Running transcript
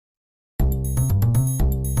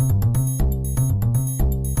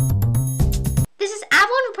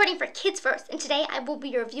reporting for Kids First, and today I will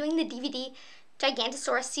be reviewing the DVD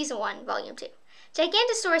Gigantosaurus Season 1, Volume 2.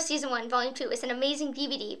 Gigantosaurus Season 1, Volume 2 is an amazing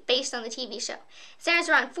DVD based on the TV show. It centers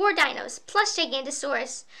around 4 dinos, plus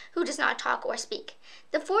Gigantosaurus, who does not talk or speak.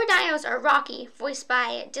 The 4 dinos are Rocky, voiced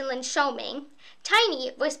by Schombing,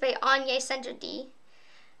 Tiny, voiced by Áine Sunderland,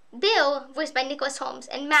 Bill, voiced by Holmes,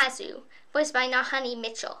 and Mazu, voiced by Nahanni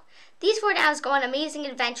Mitchell. These 4 dinos go on amazing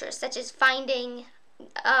adventures, such as finding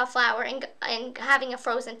a flower and having a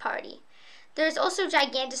frozen party. There's also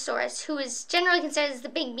Gigantosaurus, who is generally considered as the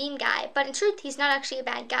big mean guy, but in truth, he's not actually a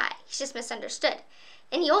bad guy. He's just misunderstood.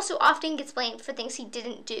 And he also often gets blamed for things he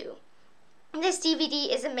didn't do. This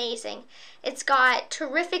DVD is amazing. It's got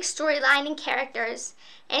terrific storyline and characters,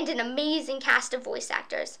 and an amazing cast of voice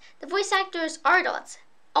actors. The voice actors are adults,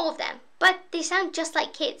 all of them, but they sound just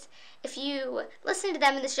like kids. If you listen to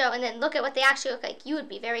them in the show and then look at what they actually look like, you would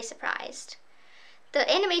be very surprised. The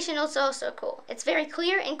animation is also cool. It's very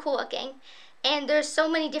clear and cool looking, and there's so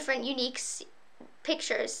many different unique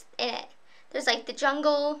pictures in it. There's like the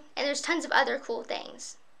jungle, and there's tons of other cool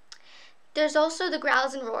things. There's also the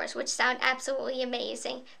growls and roars, which sound absolutely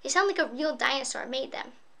amazing. They sound like a real dinosaur made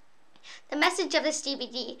them. The message of this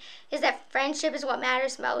DVD is that friendship is what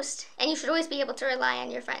matters most, and you should always be able to rely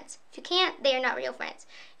on your friends. If you can't, they are not real friends.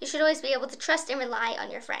 You should always be able to trust and rely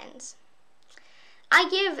on your friends. I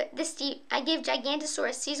give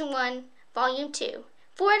Gigantosaurus Season 1, Volume 2,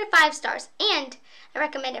 4 out of 5 stars, and I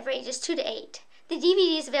recommend it for ages 2 to 8. The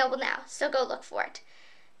DVD is available now, so go look for it.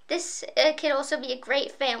 This could also be a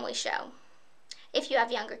great family show if you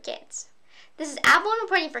have younger kids. This is Avalon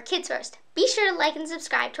reporting for Kids First. Be sure to like and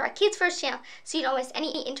subscribe to our Kids First channel so you don't miss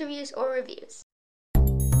any interviews or reviews.